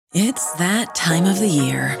It's that time of the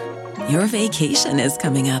year. Your vacation is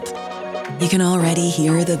coming up. You can already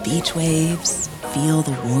hear the beach waves, feel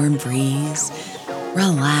the warm breeze,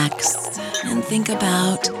 relax, and think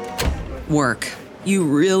about work. You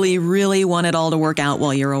really, really want it all to work out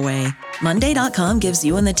while you're away. Monday.com gives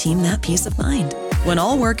you and the team that peace of mind. When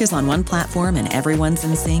all work is on one platform and everyone's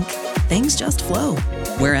in sync, things just flow.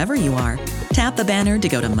 Wherever you are, tap the banner to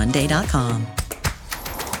go to Monday.com.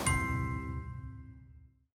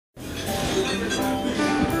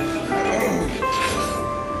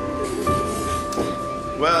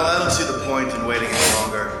 Well, I don't see the point in waiting any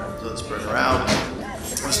longer. So let's bring her out.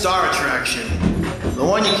 The star attraction, the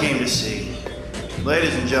one you came to see.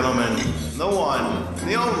 Ladies and gentlemen, the one,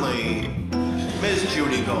 the only, Miss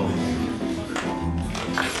Judy Gold.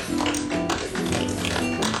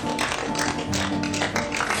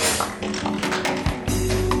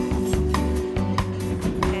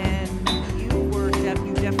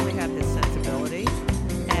 You definitely have his sensibility,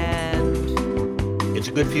 and It's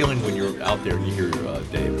a good feeling when you're out there and you hear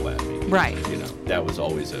Dave laughing. Right. You know, that was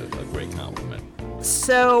always a great compliment.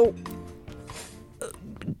 so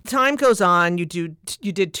time goes on. You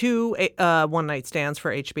did two one night stands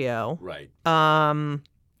for HBO. Right.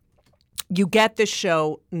 You get this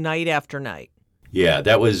show night after night. Yeah,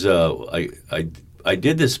 that was I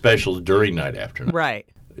did this special during Night After Night. Right.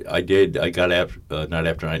 I got Night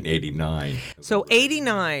After Night in '89. So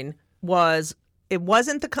 '89 was. It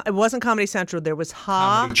wasn't Comedy Central. There was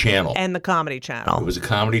Comedy Channel. and the Comedy Channel. It was a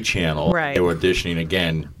Comedy Channel. Right. They were auditioning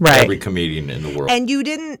again. Right. Every comedian in the world. And you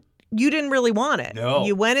didn't really want it. No.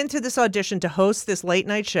 You went into this audition to host this late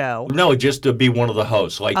night show. No, just to be one of the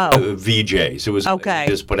hosts, like VJs. It was Okay.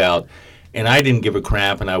 just put out, and I didn't give a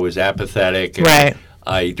crap, and I was apathetic. And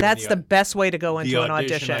Right. That's the best way to go into an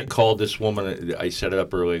audition. I called this woman. I set it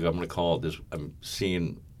up early. I'm going to call this. I'm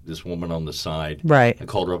seeing this woman on the side. Right. I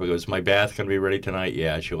called her up. I go, "Is my bath going to be ready tonight?"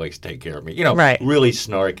 Yeah, she likes to take care of me. You know, Right. really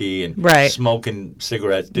snarky and Right. smoking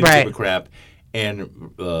cigarettes. Didn't Right. give a crap. And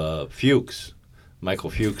Fuchs, Michael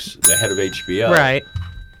Fuchs, the head of HBO, Right.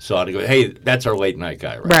 saw it and go, "Hey, that's our late night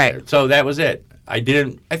guy, right?" Right. There. So that was it. I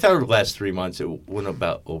thought it would last 3 months. It went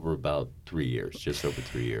over about 3 years, just over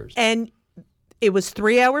 3 years. And it was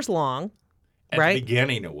 3 hours long. At right? the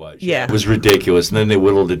beginning, it was. Yeah. It was ridiculous. And then they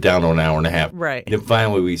whittled it down to an hour and a half. Right. And then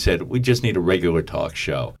finally, we said, we just need a regular talk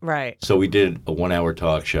show. Right. So we did a 1 hour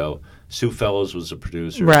talk show. Sue Fellows was the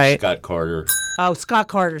producer. Right. Scott Carter. Oh, Scott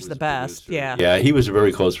Carter's the best. producer. Yeah. Yeah, he was a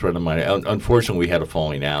very close friend of mine. Unfortunately, we had a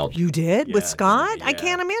falling out. You did? With Yeah, Scott? I yeah.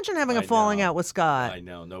 can't imagine having a I falling know. out with Scott. I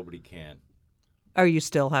know. Nobody can. Are you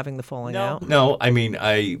still having the falling out? No, I mean,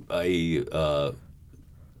 I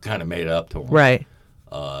kind of made up to him. Right.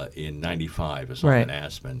 In '95 or something Right. in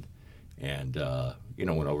Aspen, and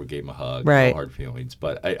went over, gave him a hug, Right. no hard feelings.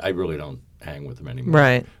 But I really don't hang with him anymore.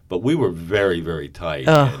 Right. But we were very, very tight.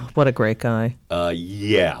 Oh, what a great guy.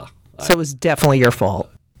 Yeah. So it was definitely your fault.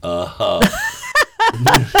 Yeah.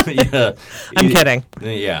 I'm kidding.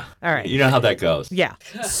 Yeah. All right. You know how that goes. Yeah.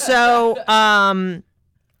 So, all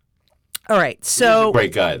right. He's So, a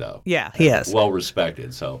great guy, though. yeah, he is. Well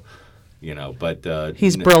respected. So, but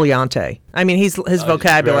He's brilliante. I mean, his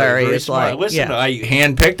vocabulary very is smart. like, Listen, yeah. I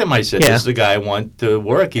handpicked him. I said, Yeah. "This is the guy I want to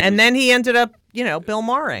work." And then he ended up, Bill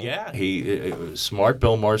Mahering. Yeah, he smart.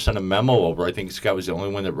 Bill Maher sent a memo over. I think Scott was the only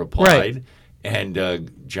one that replied and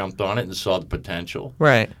jumped on it and saw the potential.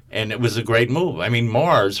 Right. And it was a great move. I mean,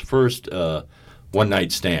 Maher's first one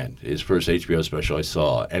night stand, his first HBO special I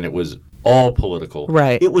saw, and it was all political.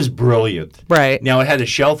 Right. It was brilliant. Right. Now, it had a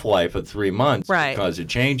shelf life of 3 months Right. because it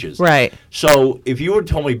changes. Right. So if you would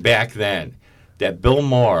told me back then that Bill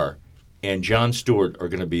Maher and Jon Stewart are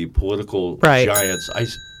going to be political Right. giants,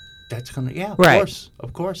 that's going to, yeah, Right.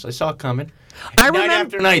 Of course. I saw it coming. I Night remember-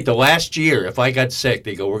 after night, the last year, if I got sick,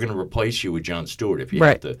 they go, "We're going to replace you with Jon Stewart if you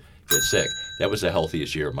Right. have to get sick." That was the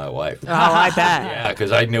healthiest year of my life. Oh, I bet. Yeah,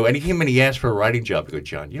 because I knew. And he came and he asked for a writing job. I go,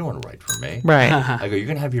 "John, you don't want to write for me." Right. I go, "You're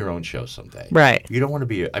going to have your own show someday. Right. You don't want to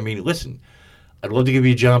be listen, I'd love to give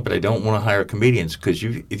you a job, but I don't want to hire comedians because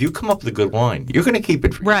if you come up with a good line, you're going to keep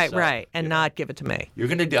it for Right, yourself. right. And not give it to me. You're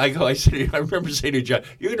going to. I remember saying to John,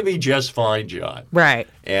 "You're going to be just fine, John." Right.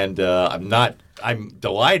 And I'm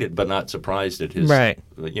delighted, but not surprised at his, Right.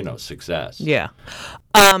 success. Yeah.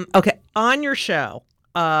 Okay. On your show,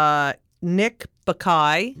 Nick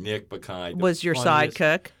Bakay Nick Bakay was your funniest-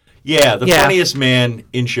 sidekick. Yeah, the Yeah. funniest man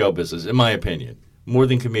in show business, in my opinion, more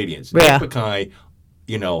than comedians. Yeah. Nick Bakay,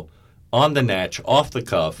 on the natch, off the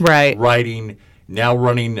cuff, Right. writing, now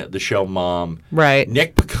running the show Mom. Right.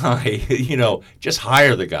 Nick Bakay, just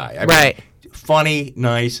hire the guy. I Right. mean, funny,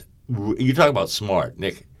 nice. You talk about smart.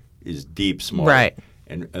 Nick is deep smart. Right.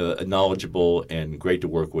 and knowledgeable and great to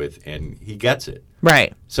work with, and he gets it.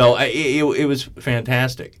 Right. So it was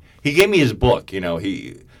fantastic. He gave me his book. You know,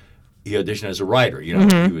 he auditioned as a writer. You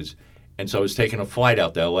know, he was, and so I was taking a flight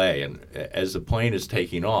out to L.A. And as the plane is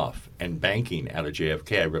taking off and banking out of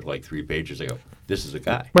JFK, I read like 3 pages. I go, "This is the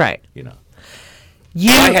guy." Right. You know,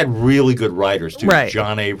 I had really good writers too. Right.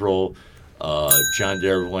 John Averill, John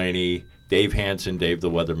Derevlaney, Dave Hansen, Dave the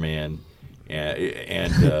Weatherman,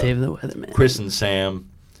 and Dave the Weatherman. Chris and Sam.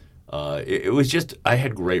 It was just, I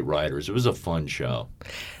had great writers. It was a fun show.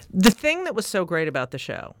 The thing that was so great about the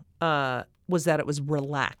show was that it was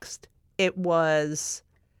relaxed. It was,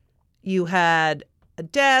 you had a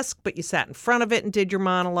desk, but you sat in front of it and did your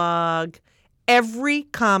monologue. Every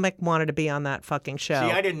comic wanted to be on that fucking show.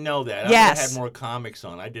 See, I didn't know that. Yes. I had more comics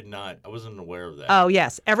on. I did not. I wasn't aware of that. Oh,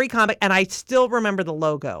 yes. Every comic. And I still remember the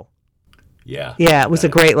logo. Yeah. Yeah, it was a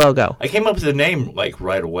great logo. I came up with the name like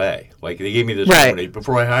right away. Like they gave me this Right. name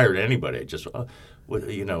before I hired anybody. I just,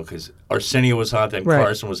 you know, because Arsenio was on, then Right.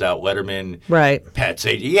 Carson was out, Letterman, Right. Pat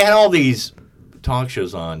Sage. He had all these talk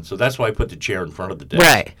shows on, so that's why I put the chair in front of the desk.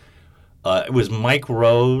 Right. It was Mike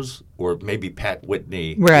Rose or maybe Pat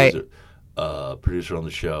Whitney, who Right. was a producer on the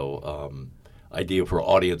show. Idea for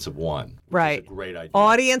Audience of One. Which Right. is a great idea.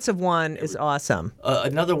 Audience of One is awesome.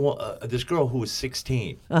 Another one, this girl who was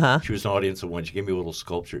 16. She was an Audience of One. She gave me a little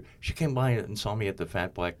sculpture. She came by and saw me at the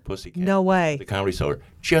Fat Black Pussycat. No way. The Comedy Cellar.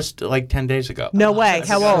 Just like 10 days ago. No way.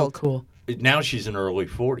 How So old? cool. Now she's in her early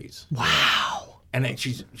 40s. Wow. And then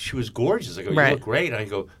she was gorgeous. I go, you Right. look great. And I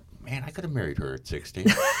go, man, I could have married her at 16.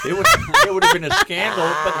 It would have been a scandal,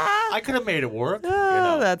 but I could have made it work.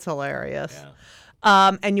 Oh, that's hilarious. Yeah.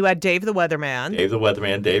 And you had Dave the Weatherman. Dave the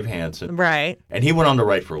Weatherman, Dave Hansen. Right. And he went on to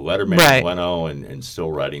write for Letterman, Right. Leno, and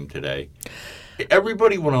still writing today.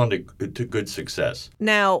 Everybody went on to good success.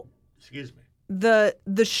 Now, Excuse me.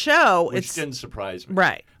 the show, Which it's didn't surprise me.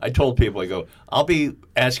 right. I told people, I go, I'll be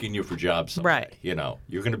asking you for jobs someday. Right. You know,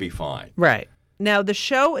 you're going to be fine. Right. Now, the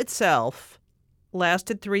show itself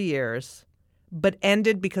lasted 3 years, but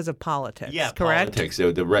ended because of politics. Yeah, correct? politics.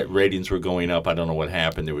 The ratings were going up. I don't know what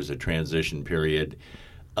happened. There was a transition period.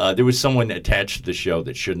 There was someone attached to the show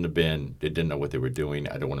that shouldn't have been. They didn't know what they were doing.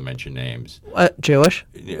 I don't want to mention names. Jewish?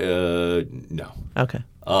 No. Okay.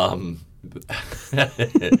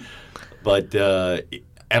 But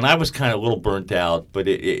and I was kind of a little burnt out, but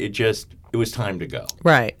it was time to go.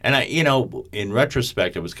 Right. And I, in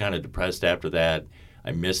retrospect, I was kind of depressed after that.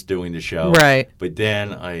 I missed doing the show. Right. But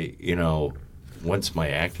then once my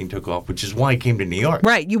acting took off, which is why I came to New York.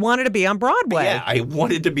 Right. You wanted to be on Broadway. Yeah, I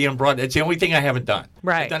wanted to be on Broadway. It's the only thing I haven't done.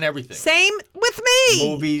 Right. I've done everything. Same with me.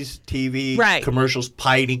 Movies, TV, Right. commercials,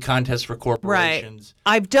 pie eating contests for Right. corporations,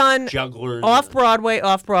 I've done jugglers. off Broadway,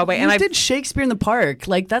 and You I did Shakespeare in the Park.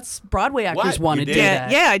 Like, that's Broadway actors What? want You to did? do yeah,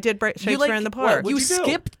 that. yeah, I did Shakespeare You, like, in the Park. What'd You you do?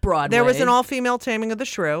 skipped Broadway. There was an all-female Taming of the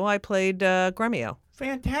Shrew. I played Gremio.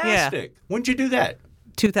 Fantastic. When'd you do that?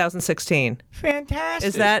 2016. Fantastic.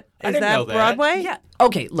 Is that I didn't know that. Broadway? Yeah.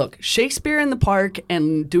 Okay, look, Shakespeare in the Park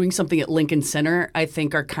and doing something at Lincoln Center, I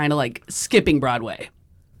think, are kind of like skipping Broadway.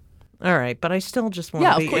 All right, but I still just want Yeah,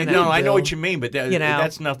 to of be course. in No, it. I know what you mean, but You know.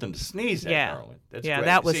 that's nothing to sneeze at, Yeah. Darwin. That's Yeah, great.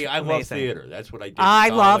 that was See, I love amazing. theater. That's what I did. I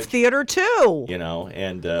in love college, theater too.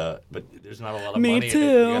 and but there's not a lot of Me money. too. In it.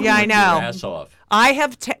 You gotta Yeah, I work your know. ass off.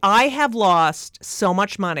 I have lost so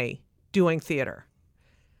much money doing theater,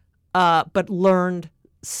 but learned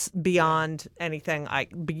beyond anything.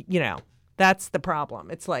 That's the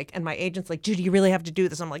problem. It's like, and my agent's like, "Judy, you really have to do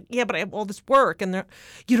this." I'm like, "Yeah, but I have all this work, and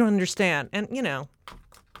you don't understand." And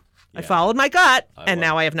I followed my gut, and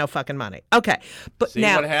now I have no fucking money. Okay, but See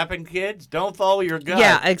now what happened, kids? Don't follow your gut.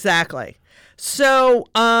 yeah, exactly. So,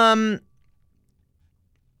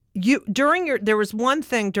 there was one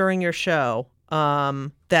thing during your show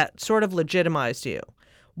that sort of legitimized you.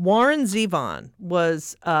 Warren Zevon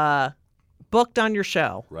was booked on your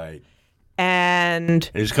show, Right. and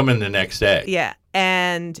And he's coming the next day. yeah,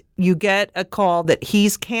 and you get a call that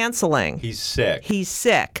he's canceling. He's sick. He's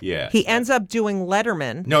sick. Yeah. He ends up doing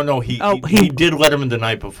Letterman. No, he he- did Letterman the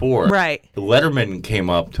night before. Right. Letterman came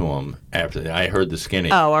up to him after I heard the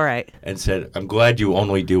skinny Oh, all right. and said, "I'm glad you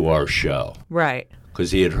only do our show," Right.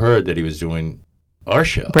 because he had heard that he was doing our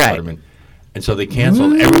show, Right. Letterman, and so they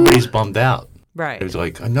canceled. Everybody's bummed out. Right. It was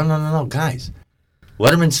like, no, guys,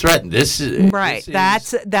 Letterman's threatened. This is Right.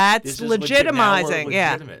 This That's is legit- now we're legitimizing.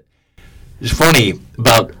 Yeah. legitimate. It's funny.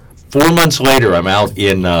 About 4 months later, I'm out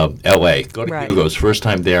in L.A. Go to Right. Hugo's, first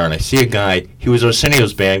time there, and I see a guy. He was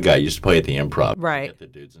Arsenio's band guy. He used to play at the Improv. Right. I forget the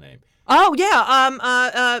dude's name. Oh yeah.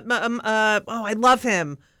 I love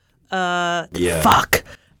him. Yeah. Fuck.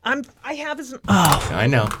 I have his. Oh, I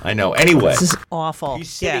know. Anyway, this is awful. he's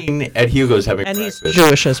sitting at Hugo's having and he's breakfast.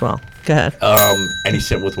 Jewish as well. Go ahead. And he's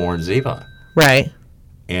sitting with Warren Zevon. Right.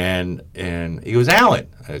 And he goes, Alan.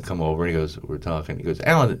 I come over and he goes, we're talking. He goes,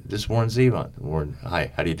 Alan, this is Warren Zevon. Warren,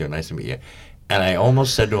 hi, how do you do? Nice to meet you. And I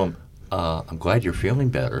almost said to him, I'm glad you're feeling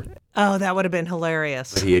better. Oh, that would have been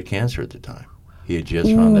hilarious. But he had cancer at the time. He had just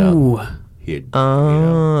found out. He had,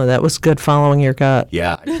 Oh, that was good following your gut.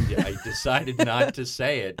 Yeah, I decided not to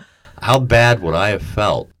say it. How bad would I have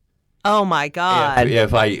felt Oh my God.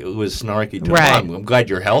 if I was snarky to him? Right. I'm glad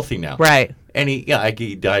you're healthy now. Right. And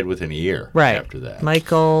he died within a year Right. after that.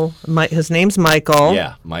 Michael. His name's Michael.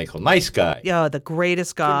 Yeah, Michael. Nice guy. Yeah, the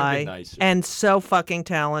greatest Couldn't have guy. been nicer. And so fucking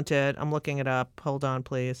talented. I'm looking it up. Hold on,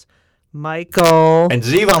 please. Michael. And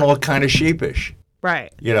Zevon looked kind of sheepish.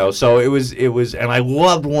 Right. So it was, and I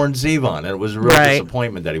loved Warren Zevon, and it was a real Right.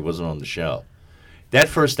 disappointment that he wasn't on the show. That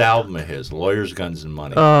first album of his, Lawyers, Guns, and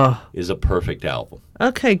Money, Oh. is a perfect album.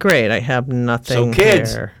 Okay, great. I have nothing So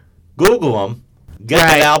kids, here. Google them, get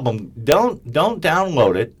Right. that album. Don't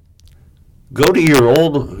download it. Go to your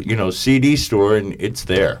old, CD store, and it's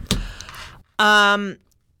there.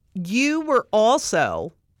 You were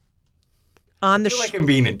also on the I feel like I'm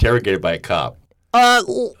being interrogated by a cop.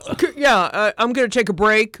 I'm gonna take a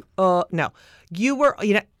break. No, you were.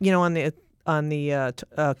 On the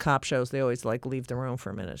cop shows, they always leave the room for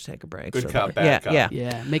a minute to take a break. Good so cop, that- bad cop. Yeah.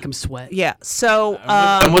 Yeah, make them sweat. Yeah. So.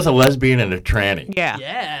 I'm with a lesbian and a tranny. Yeah.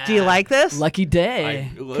 Yeah. Do you like this? Lucky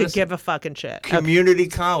day. Could Listen, give a fucking shit. community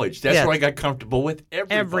college. That's Yeah. where I got comfortable with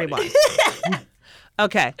everybody. Everyone.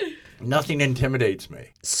 Okay. Nothing intimidates me.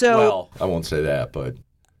 So Well, I won't say that, but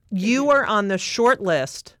you were on the short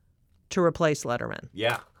list to replace Letterman.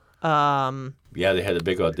 yeah. Yeah, they had a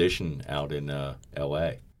big audition out in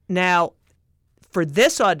L.A. Now, for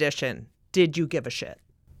this audition, did you give a shit?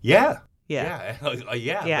 Yeah. Yeah.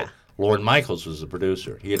 Yeah. Yeah. But Lorne Michaels was the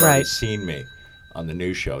producer. He had Right. already seen me on the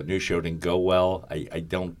news show. News show didn't go well. I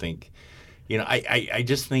don't think, I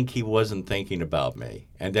just think he wasn't thinking about me.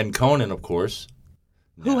 And then Conan, of course.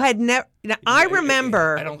 Who had never? Now, I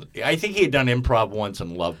remember. I think he had done improv once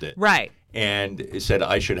and loved it. Right. And said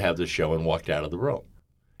I should have the show and walked out of the room.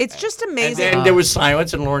 It's just And amazing. then there was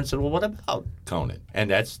silence, and Lauren said, "Well, what about Conan?" And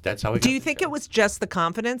that's how he. Do you think it was just the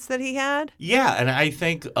confidence that he had? Yeah, and I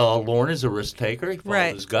think Lauren is a risk taker. He followed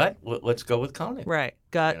Right. his gut. Let's go with Conan. Right.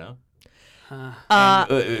 Got. You know?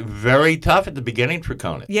 Very tough at the beginning for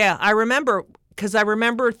Conan. Yeah, I remember because I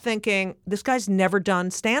remember thinking this guy's never done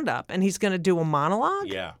stand up and he's going to do a monologue.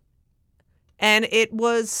 Yeah, And it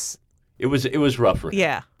was. it was rough for him.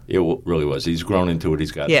 Yeah. It really was. He's grown into it.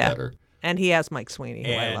 He's gotten Yeah. better. And he has Mike Sweeney,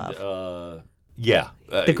 who And I love.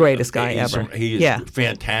 the greatest guy ever. He's Yeah. a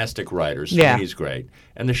fantastic writer. Yeah. He's great,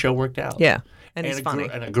 and the show worked out. Yeah. And he's a funny.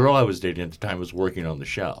 and a girl I was dating at the time was working on the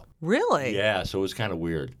show. Really? Yeah, so it was kind of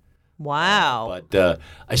weird. Wow. But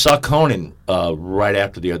I saw Conan right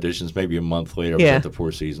after the auditions, maybe a month later. I was Yeah. at the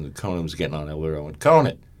Four Seasons. Conan was getting on El Liro, and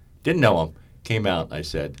Conan didn't know him. Came out, and I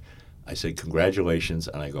said, congratulations,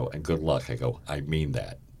 and I go, and good luck. I go, I mean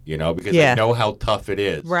that, because Yeah. I know how tough it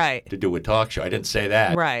is, Right. to do a talk show. I didn't say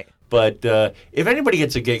that, Right. But if anybody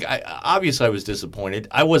gets a gig, obviously I was disappointed.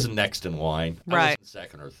 I wasn't next in line. I Right. wasn't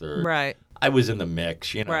second or third. Right. I was in the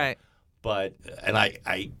mix, Right. But and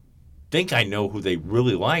I think I know who they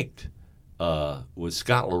really liked was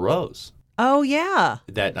Scott LaRose Oh, yeah.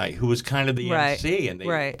 that night, who was kind of the Right. MC, and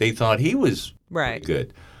Right. they thought he was Right. pretty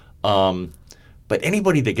good. But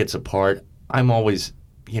anybody that gets a part, I'm always,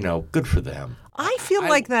 good for them. I feel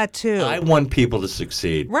like that too. I want people to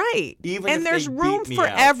succeed. Right. Even and if there's they room beat me for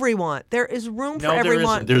out. everyone. There is room for No, there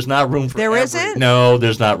everyone. isn't. There's not room for There every- isn't? No,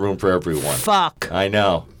 there's not room for everyone. Fuck. I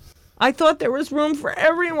know. I thought there was room for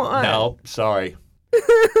everyone. No, sorry.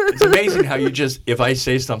 It's amazing how if I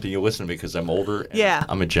say something, you listen to me because I'm older. And Yeah.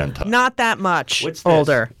 I'm a Gentile. Not that much What's this?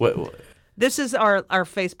 older. What? This is our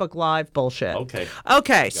Facebook Live bullshit. Okay.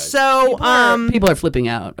 Okay, so People are flipping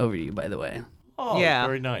out over you, by the way. Oh, Yeah.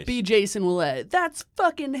 very nice. B. Jason Willett. That's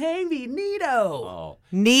fucking heavy, neato. Oh.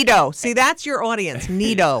 Nito. See, that's your audience.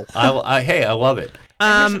 Nito. Hey, I love it.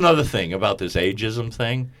 And here's another thing about this ageism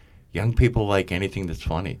thing. Young people like anything that's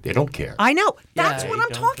funny. They don't care. I know. That's Yeah, what they I'm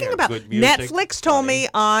don't talking care. about. Good music, Netflix told funny. me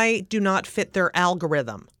I do not fit their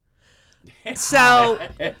algorithm. So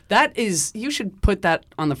That is, you should put that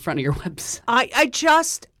on the front of your website.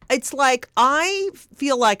 it's like I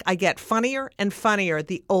feel like I get funnier and funnier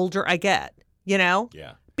the older I get,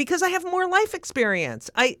 Yeah. because I have more life experience.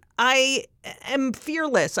 I am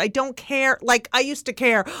fearless. I don't care. Like, I used to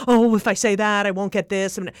care, oh, if I say that, I won't get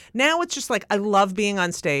this. And now it's just like, I love being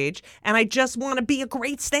on stage, and I just want to be a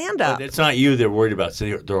great stand-up. It's not you they're worried about,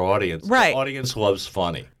 it's their audience. Right. The audience loves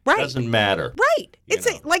funny. Right. Doesn't matter. Right.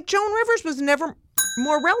 It's like Joan Rivers was never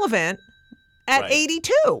more relevant at Right.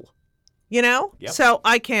 82, you know? Yep. So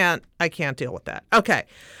I can't deal with that. Okay.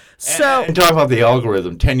 So And talk about the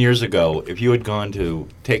algorithm. 10 years ago, if you had gone to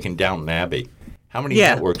taken Downton Abbey, how many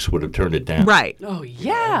Yeah. networks would have turned it down? right. Oh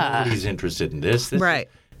yeah. Nobody's interested in this. Right.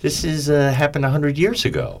 This is happened 100 years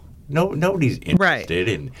ago. Nobody's Right. interested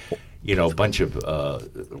in, a bunch of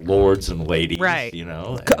lords and ladies. Right.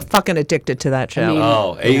 Fucking addicted to that show. mean-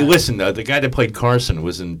 Oh, hey, listen, the guy that played Carson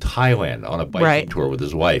was in Thailand on a biking Right. tour with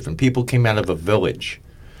his wife, and people came out of a village,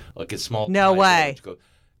 like a small No Thai way. village, go-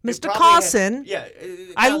 Mr. They probably Carson.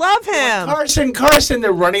 I love him. Carson,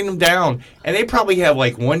 they're running them down, and they probably have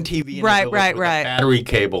like one TV in Right, the village right, with right. a battery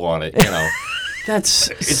cable on it, That's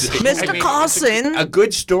Mr. Carson. A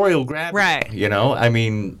good story will grab you, Right. I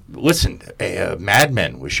mean, listen, Mad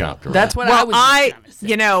Men was shopped around. that's what I Well, was just trying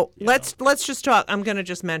to say. let's just talk. I'm going to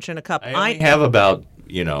just mention a couple. I only have about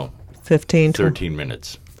 15, 13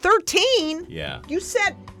 minutes. 13? Yeah, You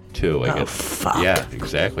said, 2. I guess. fuck. Yeah,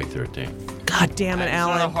 exactly 13. God damn it, It's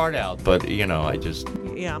not a Alan. hard out, but I just.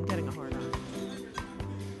 Yeah, I'm getting a hard on.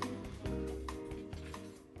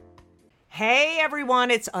 Hey everyone,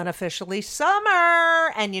 it's unofficially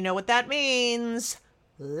summer, and you know what that means.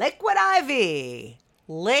 Liquid IV.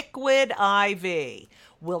 Liquid IV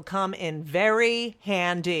will come in very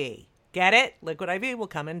handy. Get it? Liquid IV will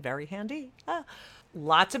come in very handy.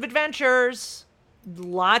 Lots of adventures,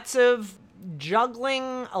 lots of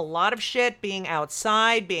juggling, a lot of shit, being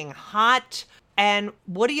outside, being hot. And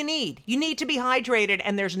what do you need? You need to be hydrated,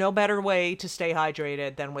 and there's no better way to stay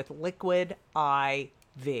hydrated than with Liquid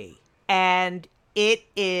IV. And it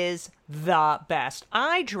is the best.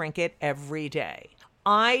 I drink it every day.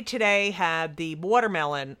 I today had the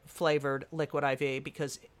watermelon flavored Liquid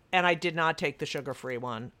IV and I did not take the sugar-free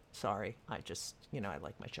one. Sorry. I just, I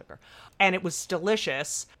like my sugar. And it was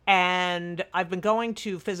delicious. And I've been going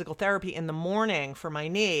to physical therapy in the morning for my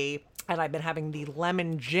knee, and I've been having the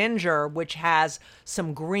lemon ginger, which has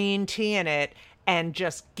some green tea in it and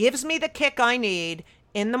just gives me the kick I need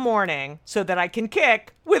in the morning so that I can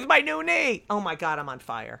kick with my new knee. Oh my God, I'm on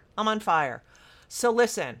fire. I'm on fire. So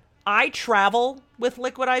listen, I travel with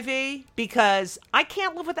Liquid IV because I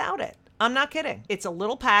can't live without it. I'm not kidding. It's a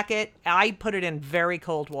little packet. I put it in very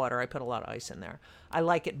cold water. I put a lot of ice in there. I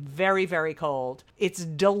like it very, very cold. It's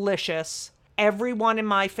delicious. Everyone in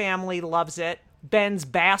my family loves it. Ben's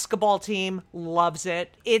basketball team loves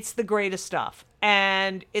it. It's the greatest stuff.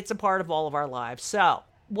 And it's a part of all of our lives. So,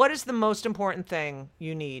 what is the most important thing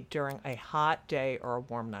you need during a hot day or a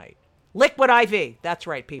warm night? Liquid IV. That's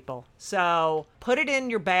right, people. So put it in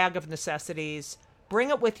your bag of necessities. Bring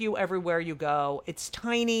it with you everywhere you go. It's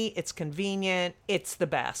tiny. It's convenient. It's the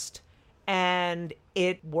best. And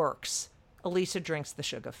it works. Elisa drinks the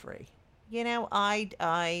sugar-free.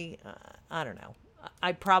 I don't know.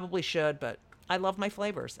 I probably should, but I love my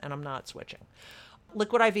flavors, and I'm not switching.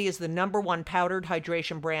 Liquid IV is the #1 powdered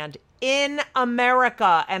hydration brand in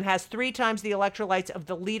America and has 3 times the electrolytes of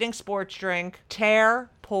the leading sports drink. Tear,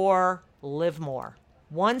 pour, live more.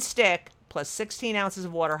 1 stick plus 16 ounces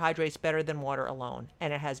of water hydrates better than water alone.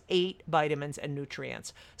 And it has 8 vitamins and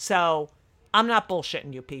nutrients. So I'm not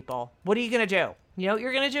bullshitting you people. What are you going to do? You know what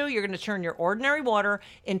you're going to do? You're going to turn your ordinary water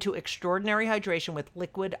into extraordinary hydration with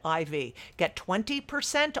Liquid IV. Get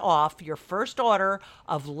 20% off your first order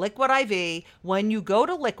of Liquid IV when you go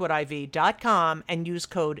to liquidiv.com and use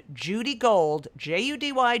code JUDYGOLD,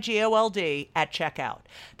 JUDYGOLD, at checkout.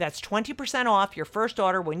 That's 20% off your first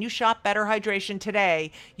order when you shop Better Hydration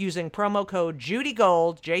today using promo code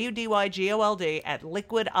JUDYGOLD, JUDYGOLD, at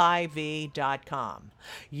liquidiv.com.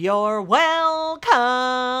 You're welcome.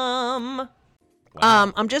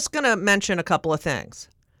 Wow. I'm just going to mention a couple of things.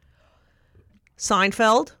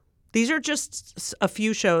 Seinfeld. These are just a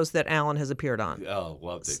few shows that Alan has appeared on. Oh,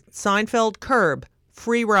 loved it. Seinfeld, Curb,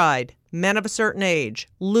 Free Ride, Men of a Certain Age,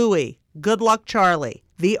 Louie, Good Luck Charlie,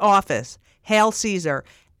 The Office, Hail Caesar,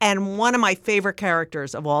 and one of my favorite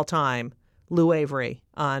characters of all time, Lou Avery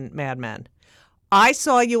on Mad Men. I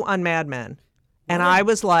saw you on Mad Men, and I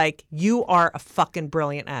was like, you are a fucking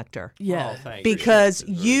brilliant actor. Yeah. Oh, thank you. Because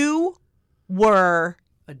you were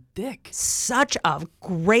A dick. such a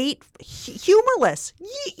great, humorless,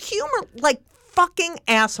 like fucking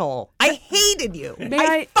asshole. I hated you.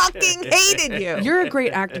 I fucking hated you. You're a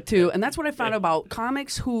great actor too, and that's what I found about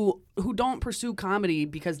comics who who don't pursue comedy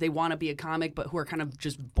because they want to be a comic, but who are kind of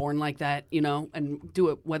just born like that, and do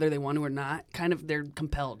it whether they want to or not. Kind of, they're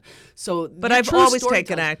compelled. So, But I've always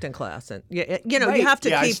taken acting class, and you have to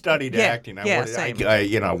keep. I studied acting. Same.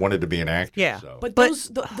 I wanted to be an actor. Yeah. So. But those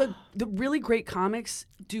the really great comics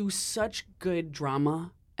do such good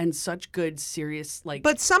drama and such good serious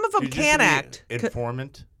But some of them Did you can see act.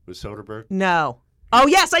 Informant with Soderbergh. No. Oh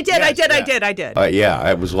yes, I did. Yes, I did. Yeah,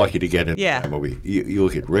 I was lucky to get in Yeah. that movie. You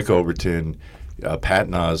look at Rick Overton,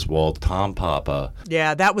 Patton Oswalt, Tom Papa,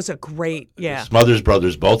 Yeah, that was a great. Yeah. Smothers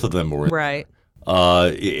Brothers. Both of them were in. Right.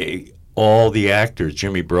 All the actors,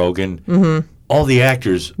 Jimmy Brogan, all the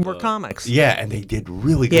actors Were comics. Yeah, and they did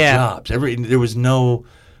really good Yeah. jobs. There was no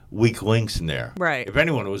weak links in there. Right. If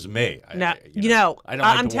anyone, it was me. Now, I don't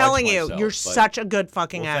like I'm to telling watch you, myself, you're but- such a good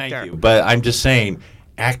fucking well, actor. Thank you. But I'm just saying,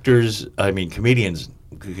 comedians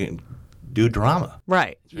can do drama.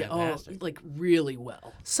 Right. Fantastic. like really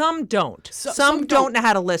well. Some don't. some Some don't. don't know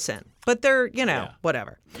how to listen, but they're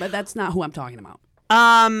whatever. But that's not who I'm talking about.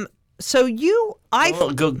 So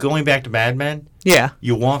Going back to Mad Men, yeah.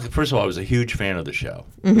 you walk. First of all, I was a huge fan of the show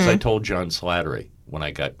because I told John Slattery when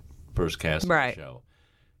I got first cast on Right. the show.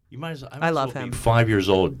 You might as well, I love as well him. Be 5 years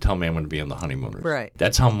old. Tell me I'm going to be on the Honeymooners. Right.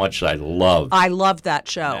 That's how much I love I love that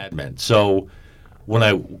show. Mad Men. So when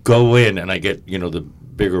I go in and I get the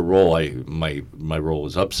bigger role, my role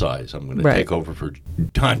is upsized. I'm going to Right. take over for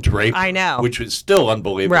Don Draper. I know. Which was still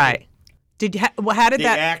unbelievable. Right. How did The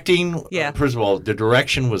that? acting. Yeah. First of all, the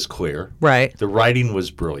direction was clear. Right. The writing was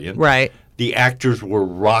brilliant. Right. The actors were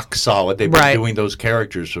rock solid. They've been Right. doing those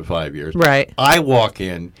characters for 5 years. Right. I walk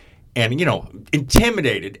in and,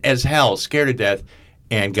 intimidated as hell, scared to death,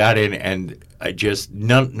 and got in and I just,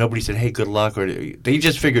 nobody said, hey, good luck. Or they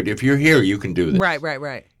just figured if you're here, you can do this.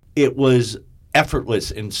 Right. It was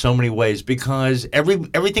effortless in so many ways because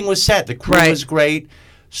everything was set. The crew Right. was great.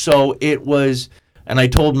 So it was, and I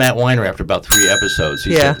told Matt Weiner after about 3 episodes,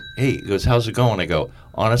 he Yeah. said, hey, he goes, how's it going? I go,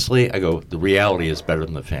 honestly, the reality is better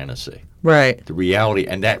than the fantasy. Right. The reality,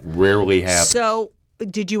 and that rarely happens. So,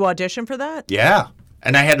 did you audition for that? Yeah.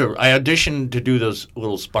 And I auditioned to do those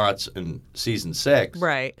little spots in season 6.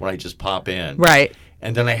 Right. When I just pop in. Right.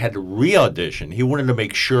 And then I had to re-audition. He wanted to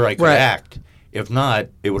make sure I could Right. act. If not,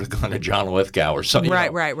 it would have gone to John Lithgow or something.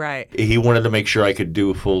 Right. He wanted to make sure I could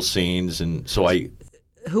do full scenes, and so I.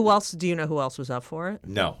 Who else? Do you know who else was up for it?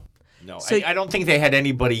 No. So- I don't think they had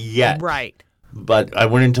anybody yet. Right. But I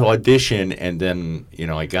went into audition, and then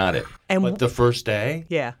I got it. And but the first day,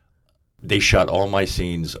 Yeah. they shot all my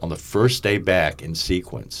scenes on the first day back in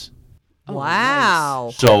sequence.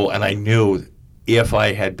 Wow. So, and I knew if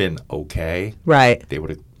I had been okay, Right. they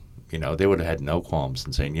would have, they would have had no qualms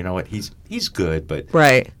in saying, you know what, he's good, but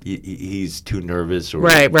Right. he's too nervous or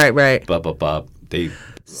Right. blah blah blah.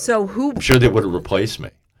 So who I'm sure they would have replaced me.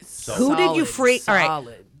 who did you freak? All right.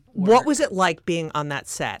 Solid What work. was it like being on that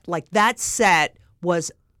set? Like that set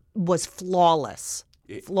was flawless.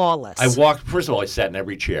 Flawless. I walked. First of all, I sat in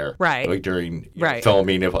every chair. Right. Like during Right. film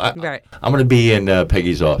meeting. Right. I'm going to be in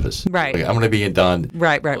Peggy's office. Right. Like, I'm going to be in Don.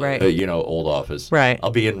 Right. Old office. Right.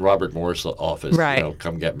 I'll be in Robert Morris' office. Right.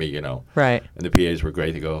 Come get me. Right. And the PAs were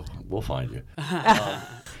great. They go, we'll find you.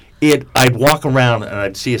 I'd walk around and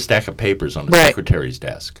I'd see a stack of papers on the Right. secretary's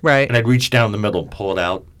desk. Right. And I'd reach down the middle and pull it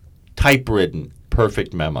out. Typewritten,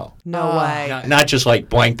 perfect memo. No way. Not just like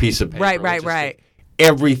blank piece of paper. Right, It was right, just right.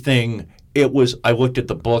 Everything. It was. I looked at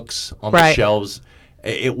the books on the Right. shelves.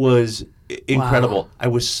 It was incredible. I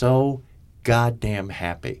was so goddamn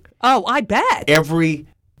happy. Oh, I bet. Every,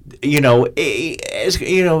 That's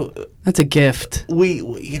a gift. we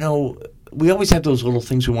always have those little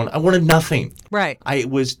things we want. I wanted nothing. Right.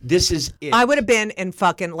 This is it. I would have been in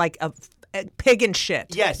fucking like a pig in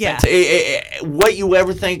shit. Yes. Yeah. That's, what you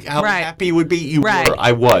ever think, how Right. happy you would be, you Right. were.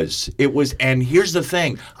 I was. It was, and here's the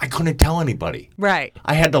thing. I couldn't tell anybody. Right.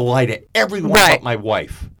 I had to lie to everyone Right. but my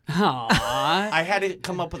wife. Aww. I had to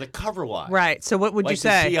come up with a cover lie. Right. So what would Like you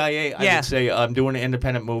say? the CIA, I Yeah. would say, I'm doing an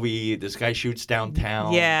independent movie. This guy shoots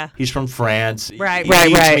downtown. Yeah. He's from France. Right, he right,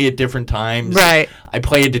 meets right. me at different times. Right. I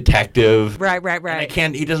play a detective. Right.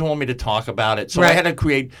 And he doesn't want me to talk about it. So I Right. had to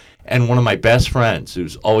create, and one of my best friends,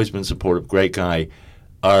 who's always been supportive, great guy,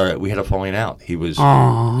 we had a falling out. He was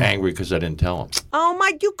angry because I didn't tell him. Oh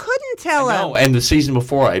my! You couldn't tell him. No, and the season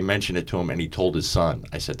before, I mentioned it to him, and he told his son.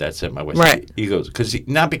 I said, "That's it, my wife." Right. He goes,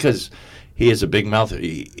 not because he has a big mouth.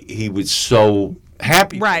 He was so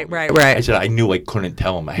happy. for Right, me. right, right. I said I knew I couldn't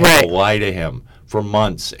tell him. I had Right. to lie to him for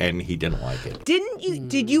months, and he didn't like it.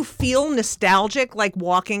 Did you feel nostalgic like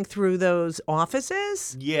walking through those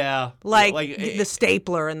offices? Yeah, Like, like the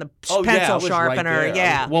stapler and the oh, pencil yeah, I was right sharpener. there.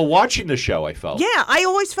 Yeah. Well, watching the show, I felt. Yeah, I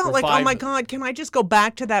always felt For like, oh 5 my God, can I just go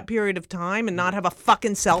back to that period of time and not have a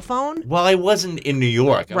fucking cell phone? Well, I wasn't in New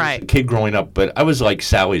York. I Right. was a kid growing up, but I was like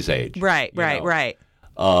Sally's age. Right, you right, know. right.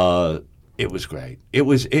 It was great. It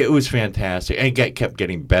was fantastic, and it kept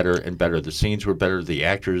getting better and better. The scenes were better. The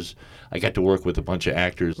actors. I got to work with a bunch of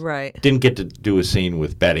actors. Right. Didn't get to do a scene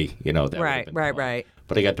with Betty. That would've Right, been right, fun. right.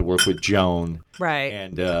 But I got to work with Joan. Right.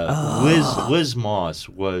 And Liz Moss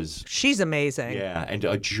was She's amazing. and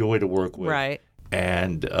a joy to work with. Right.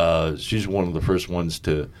 And she's one of the first ones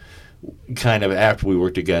to kind of after we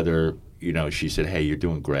worked together. She said, "Hey, you're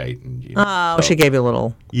doing great." And, Oh, so- she gave you a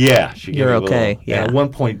little. Yeah, she gave You're me a little, okay, and yeah. at one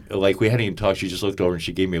point, like we hadn't even talked, she just looked over and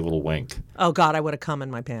she gave me a little wink. Oh God, I would have come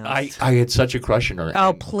in my pants. I had such a crush on her. Oh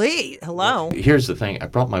And please, hello. here's the thing: I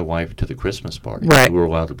brought my wife to the Christmas party. Right. We were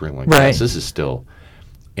allowed to bring my Right. guests. This is still,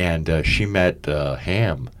 and she met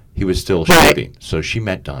Ham. He was still Right. shooting, so she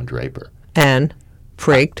met Don Draper. And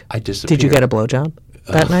freaked. I disappeared. Did you get a blowjob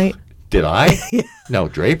that night? Did I? No,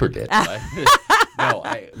 Draper did. No,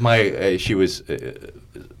 she was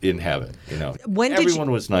in heaven. When did you-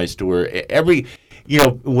 everyone was nice to her.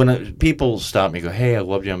 When people stop me, and go, "Hey, I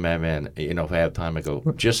love you, man." If I have time, I go,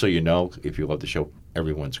 "Just so you know, if you love the show,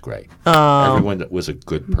 everyone's great. Everyone was a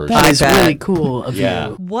good person." That is bet. really cool of Yeah.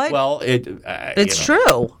 you. What? Well, It's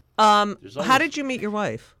true. How always- did you meet your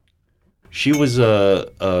wife? She was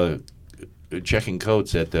checking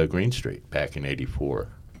coats at Green Street back in '84.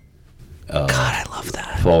 God, I love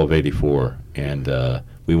that. Fall of '84, and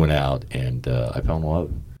we went out, and I fell in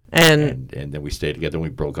love, And and then we stayed together, and we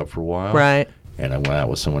broke up for a while, right, and I went out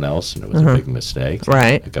with someone else, and it was a big mistake.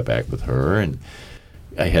 Right. I got back with her, and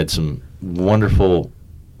I had some wonderful,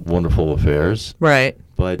 wonderful affairs, right.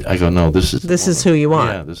 but I go, no, this is the This is one. who you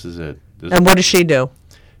want. Yeah, this is it. And what does she do?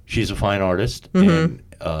 She's a fine artist,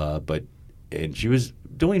 Mm-hmm. and she was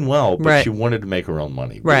doing well, but Right. she wanted to make her own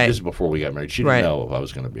money. Right. This is before we got married. She didn't Right. know if I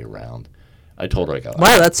was going to be around. I told her I got.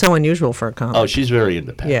 Wow, that's so unusual for a comic. Oh, she's very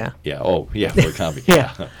independent. Yeah. Yeah. Oh, yeah, for a comic.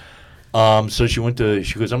 Yeah. So she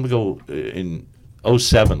goes, I'm going to go in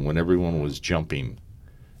 '07 when everyone was jumping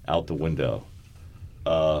out the window.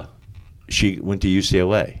 She went to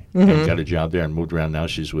UCLA and got a job there and moved around. Now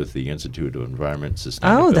she's with the Institute of Environment and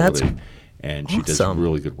Sustainability. Oh, that's and she does awesome.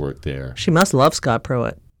 really good work there. She must love Scott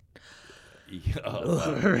Pruitt.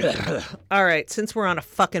 Not All right, since we're on a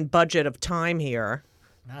fucking budget of time here.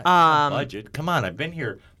 budget. Come on, I've been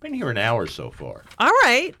here an hour so far. All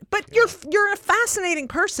right, but you're a fascinating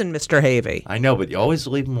person, Mr. Havey. I know, but you always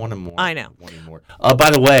leave them wanting more. I know. Wanting more. By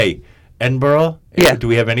the way, Edinburgh. Yeah. Do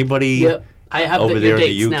we have anybody Yeah, I have over your there in the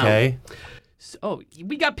dates UK? now. Oh,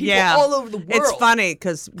 we got people Yeah, all over the world. It's funny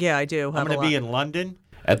because I do. Have I'm going a to be lot. in London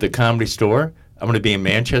at the Comedy Store. I'm going to be in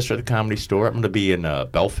Manchester at the Comedy Store. I'm going to be in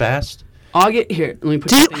Belfast. August here. Let me put.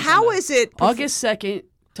 Do some you, things on how that. is it? August 2nd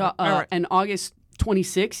right. and August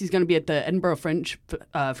 26th, he's going to be at the Edinburgh Fringe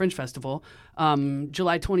Festival.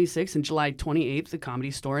 July 26th and July 28th, the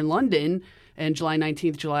Comedy Store in London. And July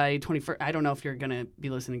 19th, July 21st. I don't know if you're going to be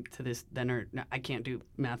listening to this then or no, I can't do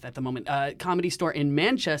math at the moment. Comedy Store in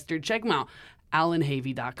Manchester. Check them out.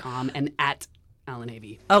 AlanHavey.com and at Alan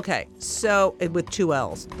Havey. Okay, so with two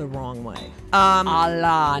L's, the wrong way.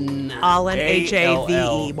 Alan. Alan Havey.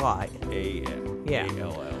 A-N. Yeah.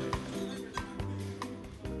 A-L-L.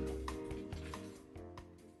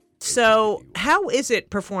 So how is it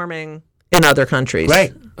performing in other countries?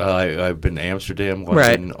 Great. I've been to Amsterdam,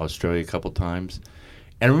 London, Australia a couple times.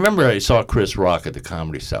 And remember, I saw Chris Rock at the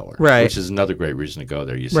Comedy Cellar, Right. which is another great reason to go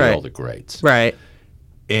there. You see Right. all the greats. Right.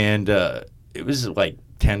 And it was like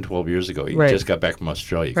 10, 12 years ago. He Right. just got back from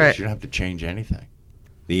Australia. He goes, Right. you don't have to change anything.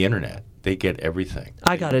 The internet, they get everything.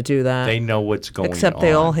 I got to do that. They know what's going on. Except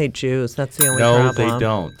they all hate Jews. That's the only No, problem. they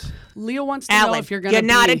don't. Leo wants to know Alan, if you're going to you're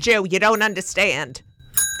not be... a Jew. You don't understand.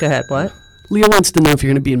 Go ahead. What? Leo wants to know if you're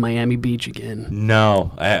going to be in Miami Beach again.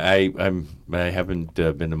 No, I haven't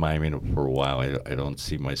been to Miami for a while. I don't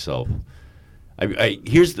see myself.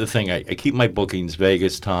 Here's the thing. I keep my bookings: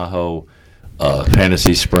 Vegas, Tahoe,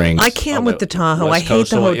 Fantasy Springs. I can't on with the Tahoe. West I hate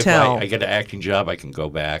Coast. the So hotel. If I get an acting job, I can go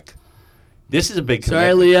back. This is a big Sorry,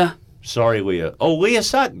 commitment. Leah. Sorry, Leah. Oh, Leah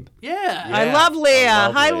Sutton. Yeah. I Yeah, love Leah. I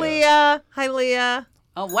love Hi, Leah. Leah. Hi, Leah.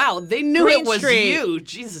 Oh, wow. They knew Green it was Street. you.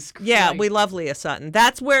 Jesus Christ. Yeah, we love Leah Sutton.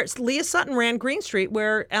 That's where Leah Sutton ran Green Street,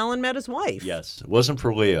 where Alan met his wife. Yes, it wasn't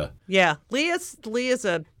for Leah. Yeah, Leah's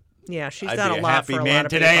a Yeah, she's I'd done be a lot happy for a man lot of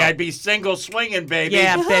today. people. I'd be single swinging, baby.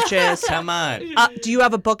 Yeah, bitches. Come on. Do you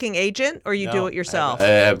have a booking agent or you do No, it yourself? I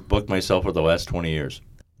have booked myself for the last 20 years.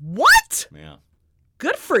 What? Yeah.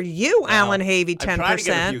 Good for you, Alan Havey, I tried to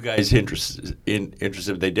get a 10%. few guys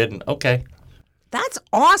interested. They didn't. Okay. That's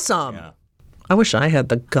awesome. Yeah. I wish I had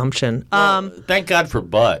the gumption. Thank God for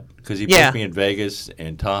Bud, because he Yeah. booked me in Vegas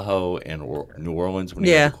and Tahoe and New Orleans when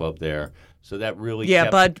he Yeah. had the club there. So that really yeah,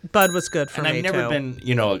 kept... Bud was good for And me I've never too.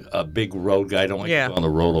 been, a big road guy. I don't like Yeah. to go on the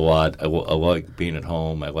road a lot. I like being at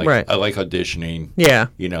home. I like Right. auditioning. Yeah.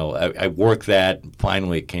 I worked that.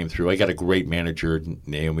 Finally, it came through. I got a great manager,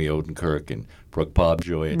 Naomi Odenkirk and Brooke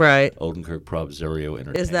Pobjoy. At Right. Odenkirk Probzerio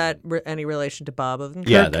Entertainment. Is that any relation to Bob Odenkirk?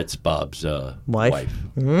 Yeah, that's Bob's Wife?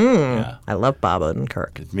 Yeah, I love Bob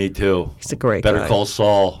Odenkirk. me too. He's a great Better guy. Call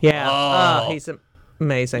Saul. Yeah. Oh. He's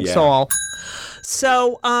amazing. Yeah. Saul.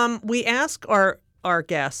 So we ask our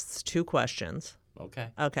guests 2 questions. Okay.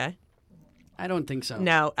 Okay. I don't think so.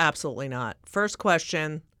 No, absolutely not. First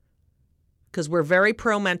question, because we're very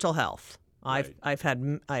pro mental health. I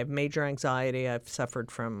have major anxiety. I've suffered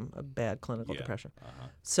from a bad clinical depression.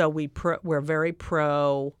 So we're very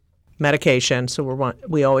pro medication. So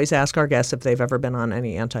we always ask our guests if they've ever been on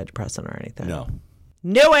any antidepressant or anything. No.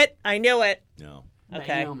 Knew it. I knew it. No.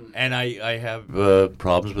 Okay. Bam. And I have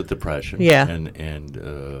problems with depression. Yeah.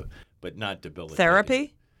 And but not debilitating.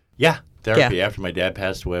 Therapy. Yeah, therapy. After my dad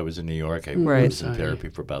passed away, I was in New York. I Right. was in therapy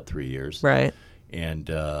for about 3 years. Right. And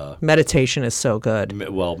Meditation is so good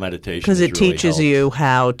meditation because has it really teaches helped. you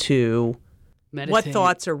how to what Meditate.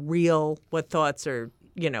 thoughts are real, what thoughts are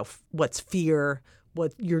what's fear,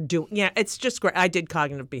 what you're doing. Yeah, it's just great. I did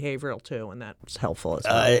cognitive behavioral too, and that was helpful as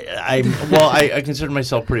well. I consider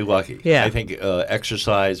myself pretty lucky. Yeah. I think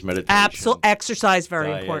exercise, meditation, Exercise very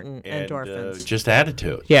diet, important. and, Endorphins. just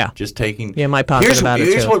attitude. Yeah. Just taking. Yeah, my pocket about it,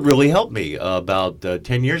 Here's too. what really helped me. About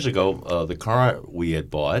 10 years ago, the car we had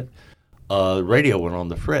bought, the radio went on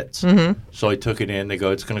the fritz. Mm-hmm. So I took it in. They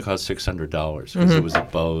go, it's going to cost $600 because it was a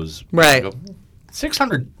Bose. Right. I go,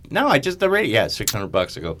 600? No, the radio. Yeah,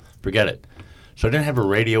 $600. I go, forget it. So I didn't have a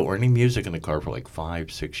radio or any music in the car for like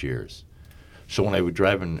 5-6 years. So when I would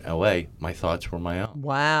drive in L.A., my thoughts were my own.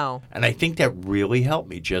 Wow. And I think that really helped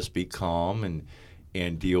me just be calm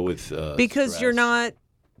and deal with Because stress. you're not,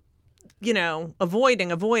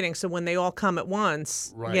 avoiding. So when they all come at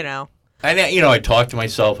once, Right. And, And I talk to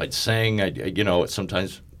myself. I'd sing.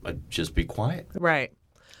 Sometimes I'd just be quiet. right.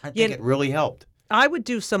 I think it really helped. I would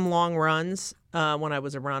do some long runs when I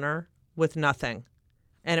was a runner with nothing,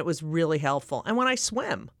 and it was really helpful. And when I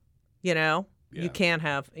swim, you can't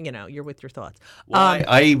have, you're with your thoughts. Well,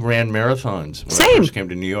 I ran marathons when I Same. first came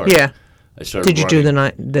to New York. Yeah. I started Did you do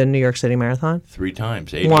running the New York City Marathon? 3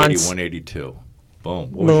 times, 80, Once. 81, 82. Boom.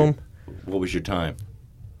 Boom. What was your time?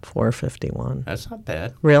 4:51. That's not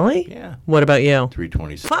bad. Really? Yeah. What about you?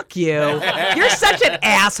 3:26. Fuck you. You're such an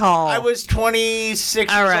asshole. I was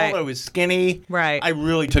 26 All years right. old. I was skinny. Right. I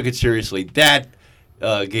really took it seriously. That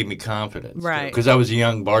gave me confidence. Right. Because I was a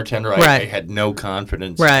young bartender. I Right. had no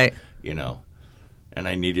confidence. Right. And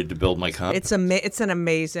I needed to build my confidence. It's an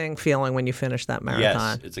amazing feeling when you finish that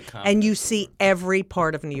marathon. It's a confidence. And you see every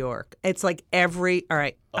part of New York. It's like all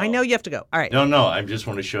right, I know you have to go. All right. No. I just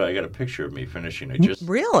want to show. I got a picture of me finishing. I just.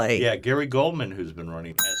 Really? Yeah, Gary Goldman, who's been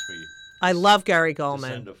running, asked me I love Gary to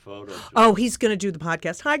Goldman. send a photo. Oh, he's going to do the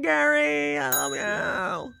podcast. Hi, Gary. I love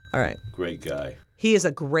you. All right. Great guy. He is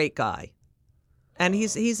a great guy. And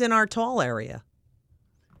he's in our tall area.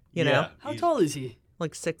 You know? How tall is he?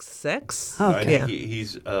 Like 6'6". Oh, I okay. think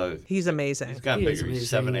Yeah. he's amazing. he's got He is bigger.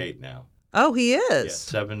 He's amazing. 7'8" now. Oh, he Yeah, is.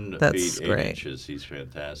 7 That's feet 8 great. inches. He's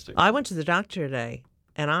fantastic. I went to the doctor today,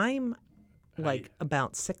 and I'm like Hey.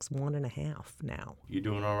 about 6'1.5" now. You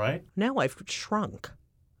doing all right? Now I've shrunk.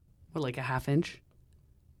 What, like a half inch?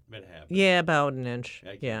 It happened. Yeah, about an inch. I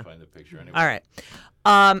can't Yeah. find the picture anyway. All right.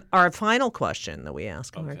 Our final question that we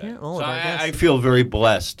ask all Okay. all So of our guests. I feel very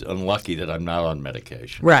blessed and lucky that I'm not on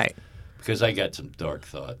medication. Right. Because I got some dark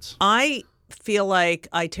thoughts. I feel like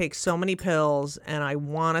I take so many pills and I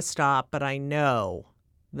want to stop, but I know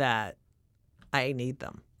that I need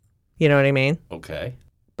them. You know what I mean? Okay.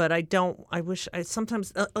 But I don't. I wish I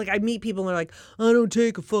sometimes like I meet people and they're like, I don't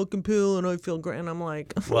take a fucking pill and I feel great. And I'm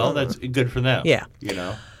like, Well, that's good for them. Yeah. You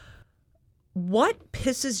know? What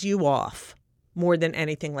pisses you off more than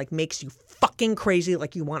anything? Like makes you fucking crazy?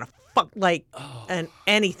 Like you want to fuck like and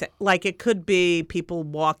anything? Like it could be people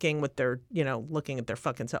walking with their looking at their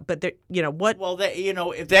fucking self. But they're what? Well,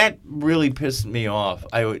 if that really pissed me off,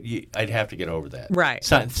 I'd have to get over that. Right.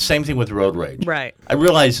 Same thing with road rage. Right. I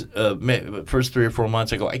realized first 3 or 4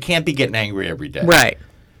 months ago, I can't be getting angry every day. Right.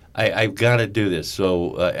 I've got to do this.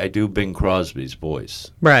 So I do Bing Crosby's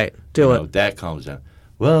voice. Right. Do You it. know, that comes down.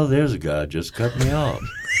 Well, there's a guy just cut me off.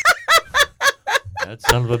 That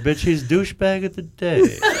son of a bitch, he's douchebag of the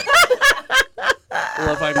day.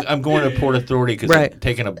 Well, if I'm going to Port Authority because Right. I'm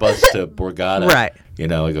taking a bus to Borgata, Right. you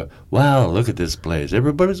know, I go, wow, look at this place.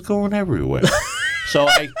 Everybody's going everywhere. So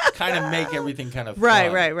I kind of make everything kind of fun.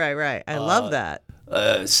 Right. I love that.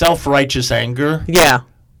 Self-righteous anger. Yeah.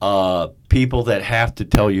 People that have to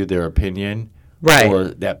tell you their opinion. Right. Or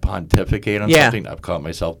that pontificate on Yeah. something. I've caught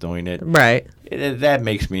myself doing it. Right. That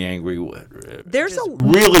makes me angry. There's a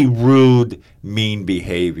Really rude, mean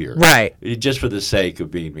behavior. Right. Just for the sake of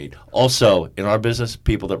being mean. Also, in our business,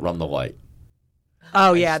 people that run the light.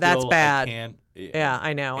 Oh yeah, that's Still, bad. can't- Yeah,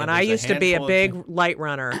 I know. And there's I used to be a handful of big things- light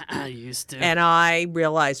runner, I used to. and I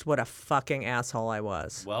realized what a fucking asshole I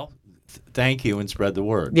was. Well, thank you and spread the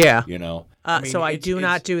word. Yeah. You know. So I do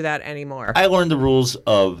not it's- do that anymore. I learned the rules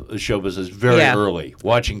of the show business very Yeah. early,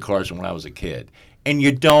 watching Carson when I was a kid. And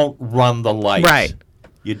you don't run the lights. Right.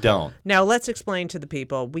 You don't. Now let's explain to the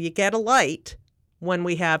people. We get a light when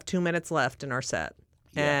we have 2 minutes left in our set.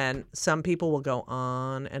 And some people will go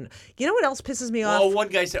on, and you know what else pisses me off? Oh, one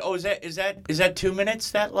guy said, "Oh, is that 2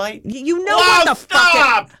 minutes? That light?" You know Oh, what the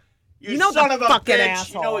stop! fucking You You know son the of a fucking bitch!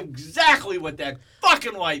 asshole. You know exactly what that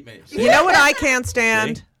fucking light means. You know what I can't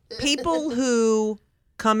stand? People who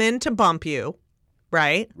come in to bump you,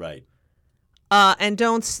 right? Right. And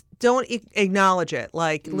don't acknowledge it.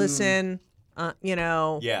 Like, listen, you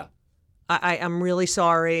know, Yeah. I'm really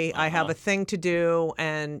sorry. I have a thing to do,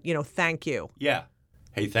 and thank you. Yeah.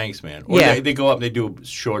 Hey, thanks, man. Or Yeah. they go up and they do a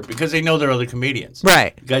short because they know they're other comedians.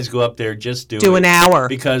 Right. You guys go up there, just do Do it an hour.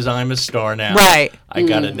 because I'm a star now. Right. I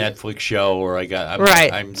got a Netflix show, or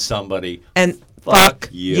Right. I'm somebody. And fuck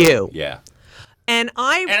you. Yeah. And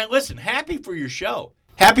And listen, happy for your show.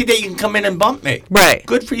 Happy that you can come in and bump me. Right.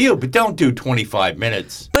 Good for you, but don't do 25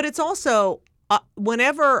 minutes. But it's also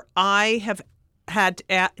whenever I have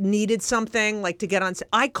needed something like to get on,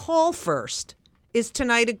 I call first. Is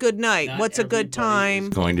tonight a good night? Not What's a good everybody time? is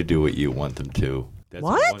going to do what you want them to. That's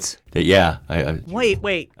What? Yeah.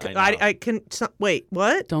 Wait. I know. I can. Wait.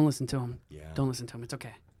 What? Don't listen to him. Don't listen to him. It's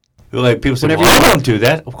okay. Like people say, Whenever well, you- I don't do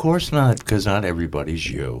that. Of course not, because not everybody's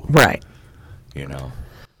you. Right. You know.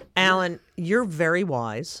 Alan, you're very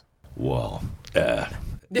wise. Well, I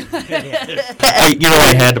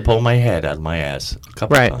had to pull my head out of my ass a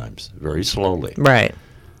couple Right. times, very slowly, Right.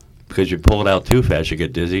 because you pull it out too fast, you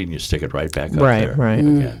get dizzy, and you stick it right back up Right, there. right.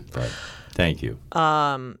 Again. But thank you.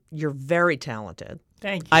 You're very talented.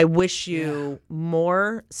 Thank you. I wish you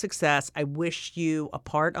more success. I wish you a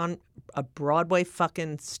part on a Broadway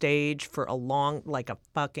fucking stage for like a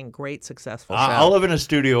fucking great successful show. I'll live in a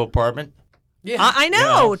studio apartment. Yeah. I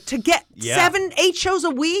know. To get Yeah. 7-8 shows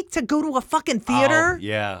a week to go to a fucking theater.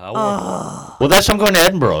 Yeah. Well, that's I'm going to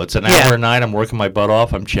Edinburgh. It's an hour a night. I'm working my butt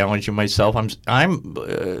off. I'm challenging myself. I'm a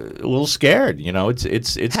little scared. You know,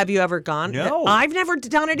 it's. Have you ever gone? No. I've never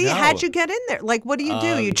done it. No. How'd you get in there? Like, what do you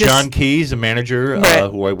do? You just John Keyes, the manager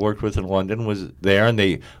Right. who I worked with in London, was there, and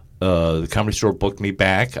the Comedy Store booked me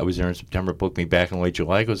back. I was there in September, booked me back in late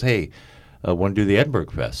July. He goes, hey, want to do the Edinburgh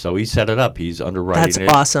Fest? So he set it up. He's underwriting That's it.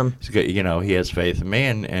 awesome. He's got, he has faith in me,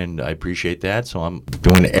 and I appreciate that. So I'm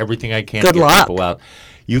doing everything I can Good to get luck. people out.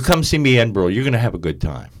 You come see me, Edinburgh. You're going to have a good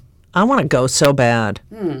time. I want to go so bad.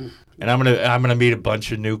 And I'm gonna meet a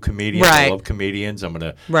bunch of new comedians. I Right. love comedians. I'm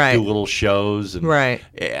gonna Right. do little shows, and Right.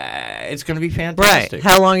 it's gonna be Right. fantastic.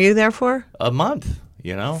 How long are you there for? A month,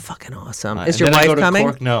 you know. Fucking awesome. And Is your then I wife go to coming?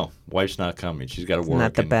 Cork. No, wife's not coming. She's got to work. Isn't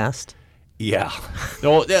that the and- best? Yeah.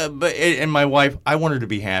 No, and my wife, I want her to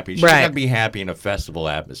be happy. She's Right. got to be happy in a festival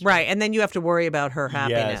atmosphere. Right, and then you have to worry about her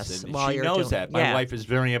happiness Yes, and while she you're knows doing that. My yeah. wife is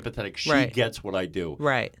very empathetic. She Right. gets what I do.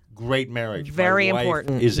 Right. Great marriage. Very My wife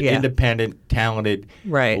important, Is yeah. independent, talented.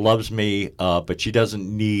 Right. Loves me, but she doesn't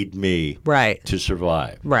need me. Right. To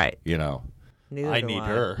survive. Right. You know. Neither I do need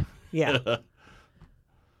her. Yeah.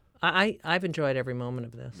 I've enjoyed every moment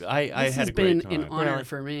of this. I This had has a great been time. an honor Really.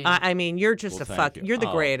 for me. I mean, you're just Well, a thank fuck. you. You're the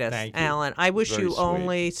Oh, greatest, thank you. Alan. I wish Very you sweet.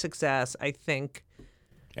 only success. I think.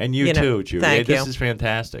 And you, You know, too, Judy. thank This you. is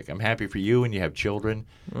fantastic. I'm happy for you, and you have children.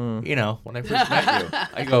 You know, when I first met you,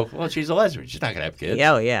 I go, well, she's a lesbian. She's not going to have kids.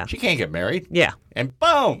 Oh yeah. She can't get married. Yeah. And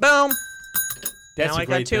boom. Boom. That's Now a I got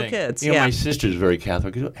great 2 thing. kids, You know, yeah. my sister's very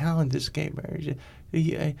Catholic. She goes, Alan, this gay marriage.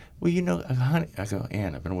 Well, honey. I go,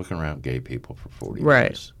 Ann, I've been working around gay people for 40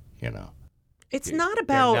 Right. years. You know. It's not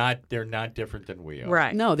about They're not different than we are.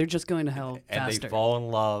 right. no, they're just going to hell And faster. they fall in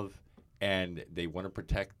love, and they want to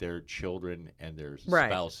protect their children and their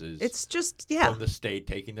Right. spouses. It's just yeah. From the state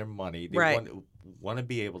taking their money. They Right. want want to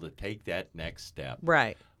be able to take that next step.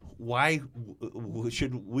 Right. Why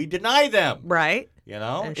should we deny them? Right. You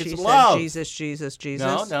know, And it's she love. said, Jesus, Jesus,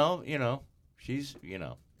 Jesus. No, you know, she's, you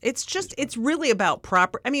know. It's really about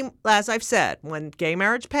proper. I mean, as I've said, when gay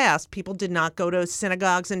marriage passed, people did not go to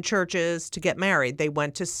synagogues and churches to get married. They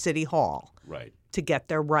went to City Hall Right. to get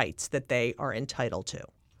their rights that they are entitled to.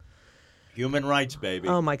 Human rights, baby.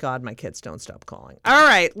 Oh, my God, my kids don't stop calling. All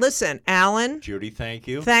right, listen, Alan, Judy, thank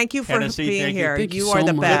you. thank you for Hennessy, being thank here. Thank you are so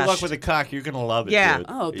the much. best. Good luck with the cock. You're going to love it, Yeah. dude.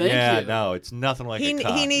 Oh, thank yeah, you. no, it's nothing like He a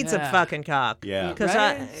cock. needs Yeah. a fucking cock. Yeah. Because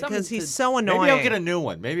Right? Something he's to- so annoying. Maybe I'll get a new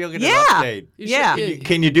one. Maybe I'll get Yeah. an update. You Yeah. should-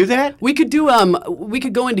 Can you do that? We could do we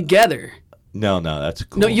could go in together. No, that's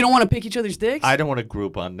cool. No, you don't want to pick each other's dicks? I don't want to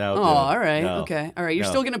group on now. Oh, dude. all right. No. Okay. All right. You're No.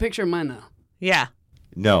 still getting a picture of mine though. Yeah.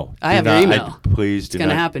 No. I do have your not- email. Please do It's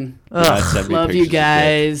gonna not. happen. do not send me Love you pictures of dick.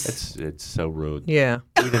 guys. It's so rude. Yeah.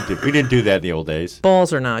 We didn't do that in the old days.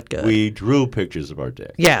 Balls are not good. We drew pictures of our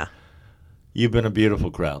dick. yeah. You've been a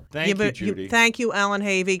beautiful crowd. Thank Yeah, you, but Judy. thank you, Alan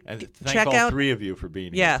Havey. and thank Check all out three of you for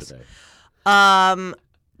being Yes. here today.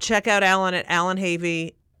 Check out Alan at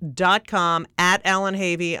alanhavey.com, at Alan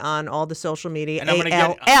Havey on all the social media. And I'm gonna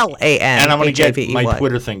get- ALLAN. And I'm going to get HAVEY. my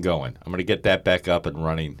Twitter thing going. I'm going to get that back up and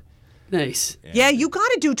running. Nice. Yeah, you got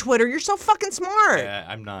to do Twitter. You're so fucking smart.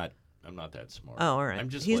 I'm not that smart. Oh, all right. I'm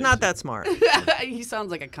just He's lazy. not that smart. He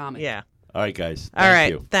sounds like a comic. Yeah. All right, guys. All right.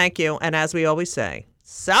 Thank you. Thank you. And as we always say,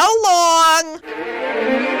 so long.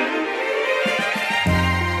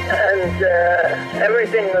 And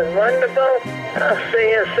everything was wonderful. I'll see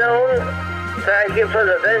you soon. Thank you for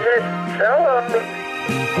the visit. So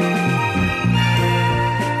long.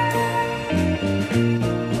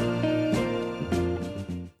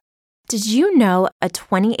 Did you know a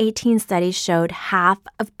 2018 study showed half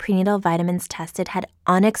of prenatal vitamins tested had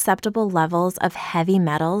unacceptable levels of heavy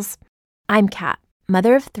metals? I'm Kat,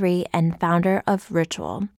 mother of 3 and founder of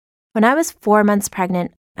Ritual. When I was 4 months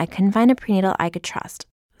pregnant, I couldn't find a prenatal I could trust,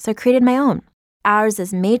 so I created my own. Ours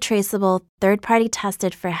is made traceable, third-party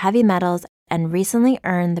tested for heavy metals, and recently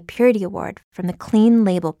earned the Purity Award from the Clean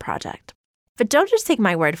Label Project. But don't just take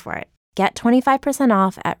my word for it. Get 25%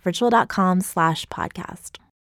 off at ritual.com/podcast.